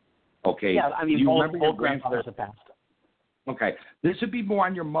 Okay. Yeah, I mean, you both grandfathers have passed. Okay. This would be more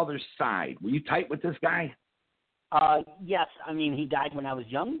on your mother's side. Were you tight with this guy? Yes. I mean, he died when I was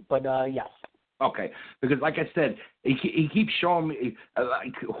young, but yes. Okay. Because like I said, he keeps showing me,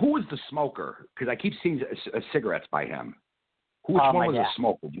 who was the smoker? Because I keep seeing cigarettes by him. Which one was a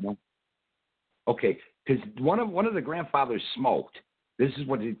smoker, do you know? Okay, because one of the grandfathers smoked. This is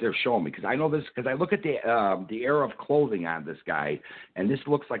what they're showing me, because I know this, because I look at the era of clothing on this guy, and this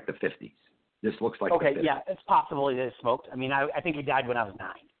looks like the 50s. This looks like okay, the 50s. Yeah, it's possible he smoked. I mean, I think he died when I was 9.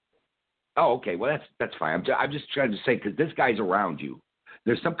 Oh, okay, well that's fine. I'm just trying to say, because this guy's around you.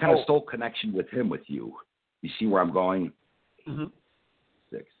 There's some kind of soul connection with him, with you. You see where I'm going? Mm-hmm.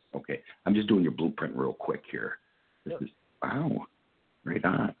 6. Okay, I'm just doing your blueprint real quick here. This is wow, right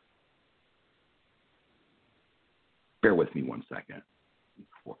on. Bear with me 1 second.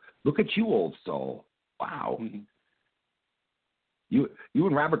 Look at you, old soul. Wow. Mm-hmm. You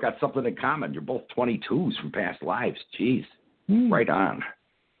and Robert got something in common. You're both 22s from past lives. Jeez. Right on.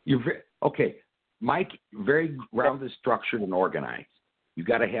 Okay. Mike, very grounded, structured, and organized. You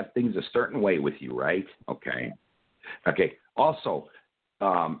got to have things a certain way with you, right? Okay. Okay. Also,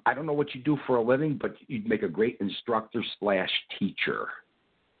 I don't know what you do for a living, but you'd make a great instructor / teacher.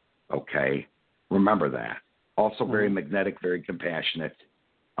 Okay. Remember that. Also very magnetic, very compassionate.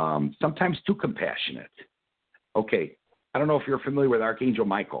 Sometimes too compassionate. Okay. I don't know if you're familiar with Archangel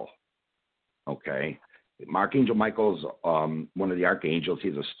Michael. Okay. Archangel Michael's one of the archangels. He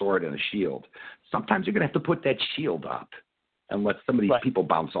has a sword and a shield. Sometimes you're going to have to put that shield up and let some of these people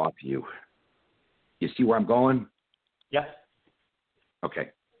bounce off you. You see where I'm going? Yeah.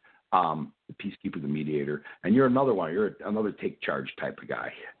 Okay. The peacekeeper, the mediator. And you're another one. You're another take charge type of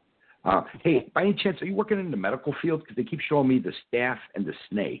guy. Hey, by any chance, are you working in the medical field? Because they keep showing me the staff and the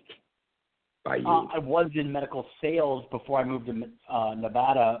snake by you. I was in medical sales before I moved to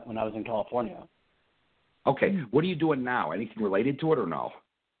Nevada when I was in California. Okay. What are you doing now? Anything related to it or no?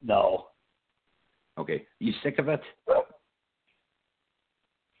 No. Okay. You sick of it?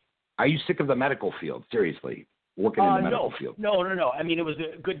 Are you sick of the medical field? Seriously, working in the medical field? No. I mean, it was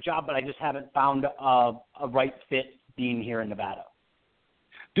a good job, but I just haven't found a right fit being here in Nevada.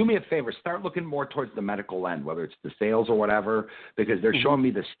 Do me a favor. Start looking more towards the medical end, whether it's the sales or whatever, because they're showing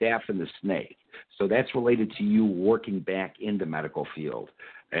me the staff and the snake. So that's related to you working back in the medical field.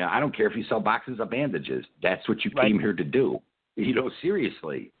 And I don't care if you sell boxes of bandages. That's what you came here to do. You know,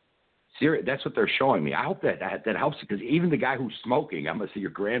 seriously. That's what they're showing me. I hope that helps you, because even the guy who's smoking, I'm going to say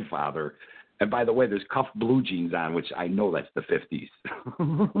your grandfather. And by the way, there's cuffed blue jeans on, which I know that's the 50s.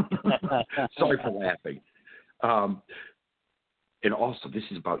 Sorry for laughing. And also, this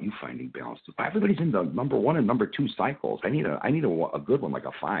is about you finding balance. Everybody's in the number 1 and number 2 cycles. I need a good one, like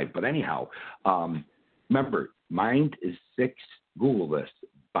a 5. But anyhow, remember, mind is 6. Google this.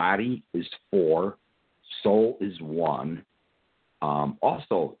 Body is 4. Soul is 1.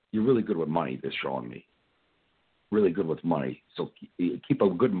 Also, you're really good with money, this showing me. Really good with money. So keep a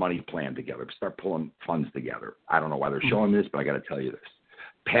good money plan together. Start pulling funds together. I don't know why they're showing this, but I got to tell you this.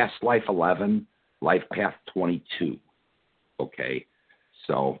 Past life 11, life path 22. Okay,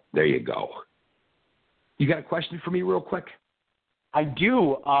 so there you go. You got a question for me real quick? I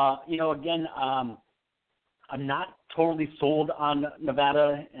do. Again, I'm not totally sold on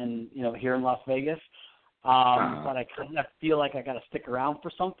Nevada and, here in Las Vegas. But I kind of feel like I got to stick around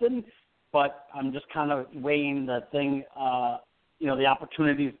for something. But I'm just kind of weighing the thing, the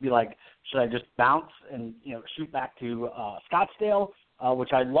opportunities to be like, should I just bounce and, shoot back to Scottsdale,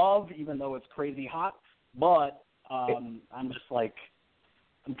 which I love, even though it's crazy hot. But I'm just like,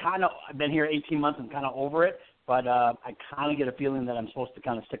 I've been here 18 months. I'm kind of over it. But I kind of get a feeling that I'm supposed to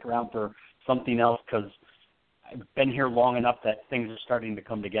kind of stick around for something else, because I've been here long enough that things are starting to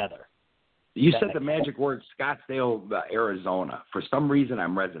come together. You said the magic word Scottsdale, Arizona. For some reason,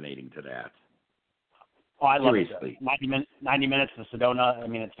 I'm resonating to that. Oh, I love Seriously. it. 90 minutes to Sedona. I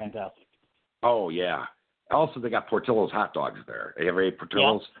mean, it's fantastic. Oh, yeah. Also, they got Portillo's hot dogs there. You ever ate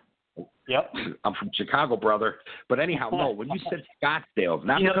Portillo's? Yep. I'm from Chicago, brother. But anyhow, no, when you said Scottsdale,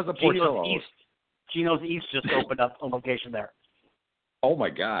 not because of Portillo's. Gino's East just opened up a location there. Oh, my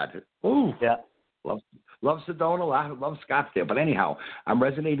God. Ooh. Yeah. Love Sedona, love Scottsdale. But anyhow, I'm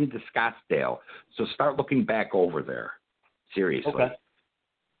resonating to Scottsdale. So start looking back over there. Seriously. Okay.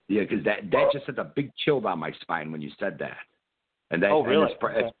 Yeah, because that just sent a big chill down my spine when you said that. And that, oh, really?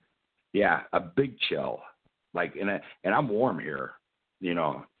 It's, yeah, a big chill. Like, and I'm warm here.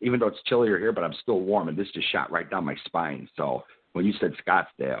 Even though it's chillier here, but I'm still warm. And this just shot right down my spine. So when you said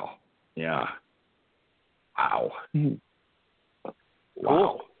Scottsdale, yeah. Wow. Wow.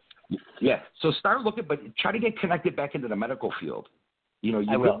 Cool. Yeah, so start looking, but try to get connected back into the medical field. You're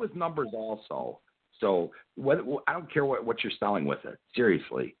good with numbers also. So I don't care what you're selling with it.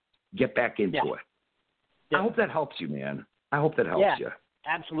 Seriously, get back into it. Yeah. I hope that helps you, man. I hope that helps you.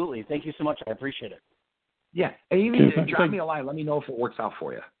 Absolutely. Thank you so much. I appreciate it. Yeah, and even drop me a line. Let me know if it works out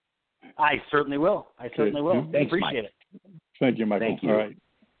for you. I certainly will. Thanks, appreciate Mike. it. Thank you, Michael. Thank you. All right.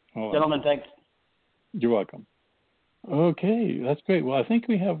 Gentlemen, thanks. You're welcome. Okay, that's great. Well, I think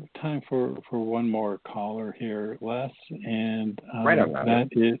we have time for one more caller here, Les, and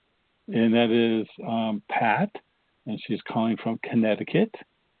that is Pat, and she's calling from Connecticut,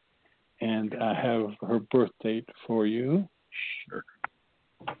 and I have her birth date for you. Sure.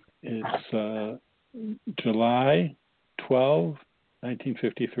 It's July 12,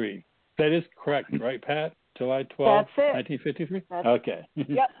 1953. That is correct, right, Pat? July 12, 1953? Okay.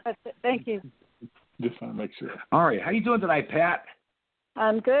 Yep, that's it. Thank you. Just want to make sure. All right. How you doing tonight, Pat?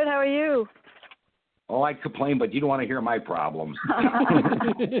 I'm good. How are you? Oh, I complain, but you don't want to hear my problems.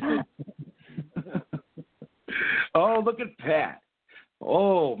 Oh, look at Pat.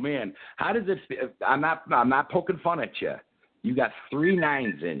 Oh, man. How does it feel? I'm not poking fun at you. You got 3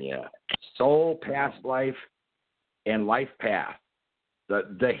 9s in you: soul, past life, and life path.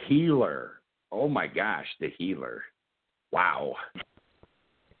 The healer. Oh my gosh, the healer. Wow.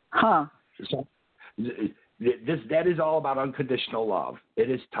 Huh. So, that is all about unconditional love. It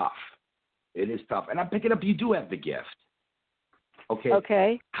is tough. It is tough. And I'm picking up you do have the gift. Okay.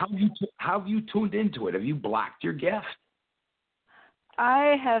 Okay. How have you tuned into it? Have you blocked your gift?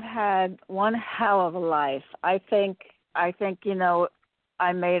 I have had one hell of a life. I think I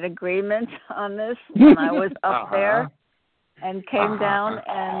made agreements on this when I was up there and came down,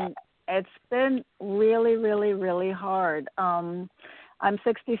 and it's been really, really, really hard. I'm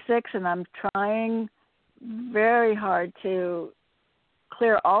 66, and I'm trying very hard to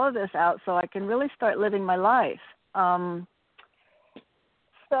clear all of this out so I can really start living my life.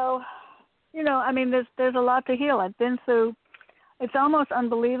 So, there's a lot to heal. I've been through. It's almost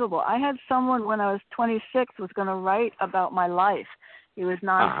unbelievable. I had someone when I was 26 was going to write about my life. He was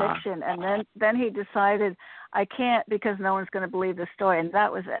nonfiction, and then he decided I can't because no one's going to believe the story. And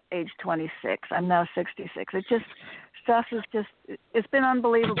that was at age 26. I'm now 66. It's been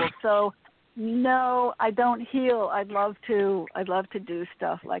unbelievable. So no, I don't heal. I'd love to do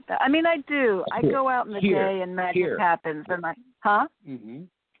stuff like that. I mean, I do. I go out in the day and magic happens. And Mm-hmm.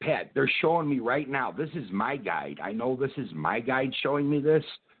 Pat, they're showing me right now. This is my guide. I know this is my guide showing me this.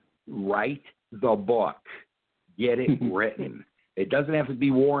 Write the book. Get it written. It doesn't have to be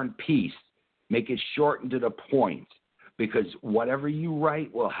War and Peace. Make it short and to the point, because whatever you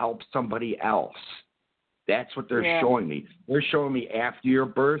write will help somebody else. That's what they're showing me. They're showing me after your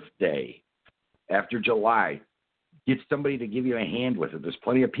birthday, after July, get somebody to give you a hand with it. There's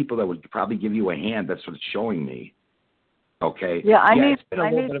plenty of people that would probably give you a hand. That's what it's showing me. Okay? Yeah, I need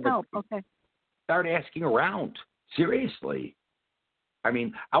help. Okay. Start asking around. Seriously. I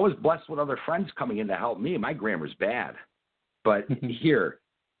mean, I was blessed with other friends coming in to help me. My grammar's bad. But here,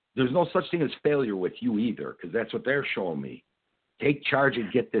 there's no such thing as failure with you either, because that's what they're showing me. Take charge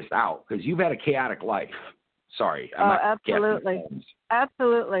and get this out, because you've had a chaotic life. Sorry. Absolutely.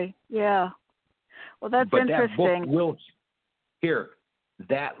 Absolutely. Yeah. Well, that's interesting. That book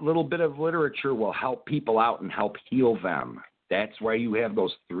that little bit of literature will help people out and help heal them. That's why you have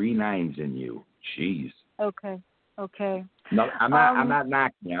those 3 9s in you. Jeez. Okay. No, I'm not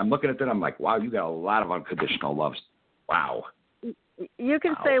knocking you. I'm looking at that. I'm like, wow, you got a lot of unconditional love. Wow. You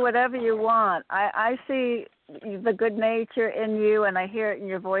can say whatever you want. I see the good nature in you, and I hear it in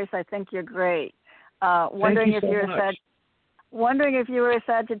your voice. I think you're great. Wondering if you were a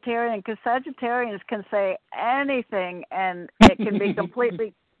Sagittarian, because Sagittarians can say anything, and it can be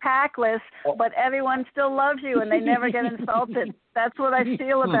completely tactless, but everyone still loves you, and they never get insulted. That's what I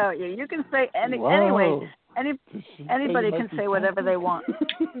feel about you. You can say anyway. Anybody can say whatever they want.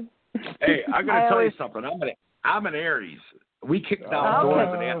 Hey, I'm going to tell you something. I'm an Aries. We kick down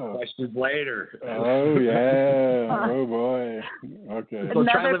doors and ask questions later. Oh, yeah. Oh, boy. Okay. So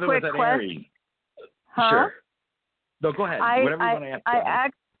try living with an Aries. Sure. No, go ahead. Whatever you want to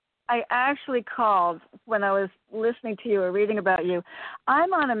ask. I actually called when I was listening to you or reading about you.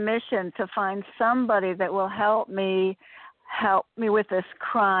 I'm on a mission to find somebody that will help me with this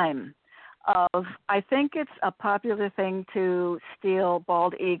crime of, I think it's a popular thing to steal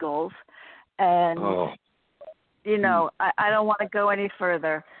bald eagles, and I don't want to go any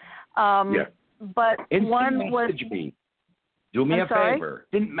further. But one was. Me. Do me a favor.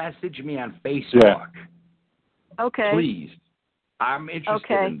 Didn't message me on Facebook. Yeah. Okay. Please. I'm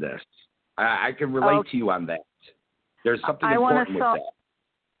interested in this. I can relate to you on that. There's something important with that.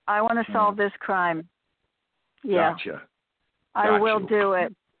 I want to solve this crime. Yeah. Gotcha. I will do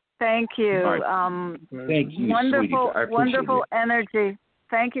it. Thank you. Right. Thank you, wonderful, sweetie. wonderful energy.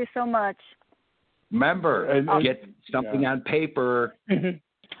 Thank you so much. Remember, get something on paper.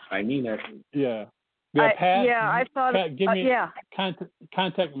 I mean it. Yeah. Pat, I thought. Pat, give me,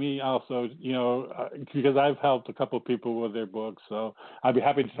 contact me also. Because I've helped a couple of people with their books, so I'd be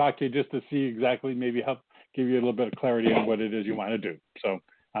happy to talk to you just to see exactly, maybe help give you a little bit of clarity on what it is you want to do. So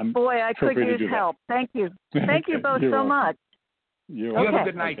I could use help. Thank you. Thank you both so much. You have a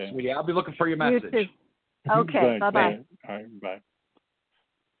good night, sweetie. I'll be looking for your message. You too. Okay. Bye-bye. All right. Bye.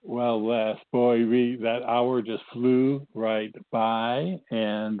 Well, Les, boy, that hour just flew right by,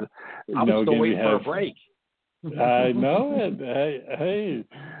 and I was still waiting for a break. I know it. Hey,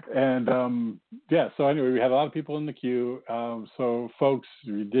 and So anyway, we had a lot of people in the queue. So folks,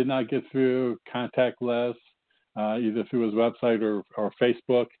 we did not get through. Contact Les either through his website or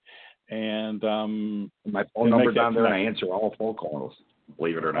Facebook, and my phone number down there, and I answer all phone calls.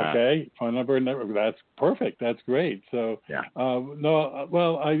 believe it or not. Okay, phone number and network. That's perfect. That's great. So, yeah.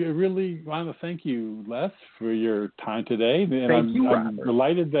 Well, I really want to thank you, Les, for your time today. And I'm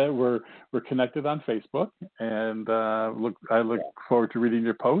delighted that we're connected on Facebook, and I look forward to reading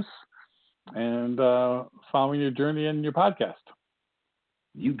your posts and following your journey and your podcast.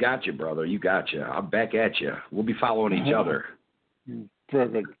 You got you, brother. You got you. I'm back at you. We'll be following each other.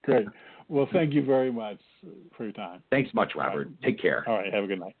 Perfect. Great. Well, thank you very much for your time. Thanks much, Robert. Take care. All right. Have a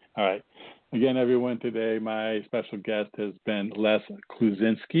good night. All right. Again, everyone, today my special guest has been Les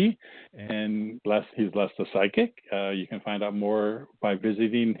Kluzinski, and he's Les the Psychic. You can find out more by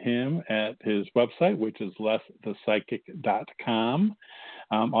visiting him at his website, which is lespsychic.com.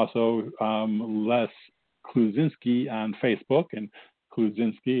 Also, Les Kluzinski on Facebook, and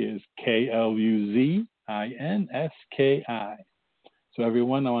Kluzinski is Kluzinski. So,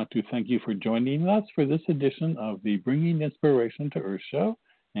 everyone, I want to thank you for joining us for this edition of the Bringing Inspiration to Earth show.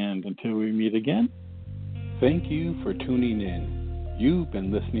 And until we meet again, thank you for tuning in. You've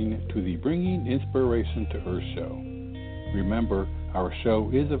been listening to the Bringing Inspiration to Earth show. Remember, our show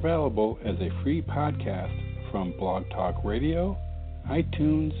is available as a free podcast from Blog Talk Radio,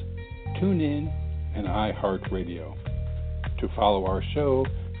 iTunes, TuneIn, and iHeartRadio. To follow our show,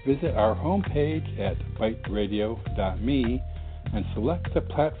 visit our homepage at biteradio.me and select the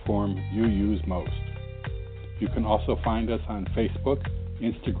platform you use most. You can also find us on Facebook,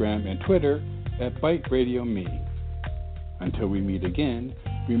 Instagram, and Twitter at Byte Radio Me. Until we meet again,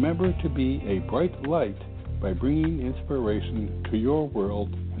 remember to be a bright light by bringing inspiration to your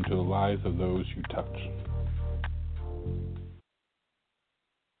world and to the lives of those you touch.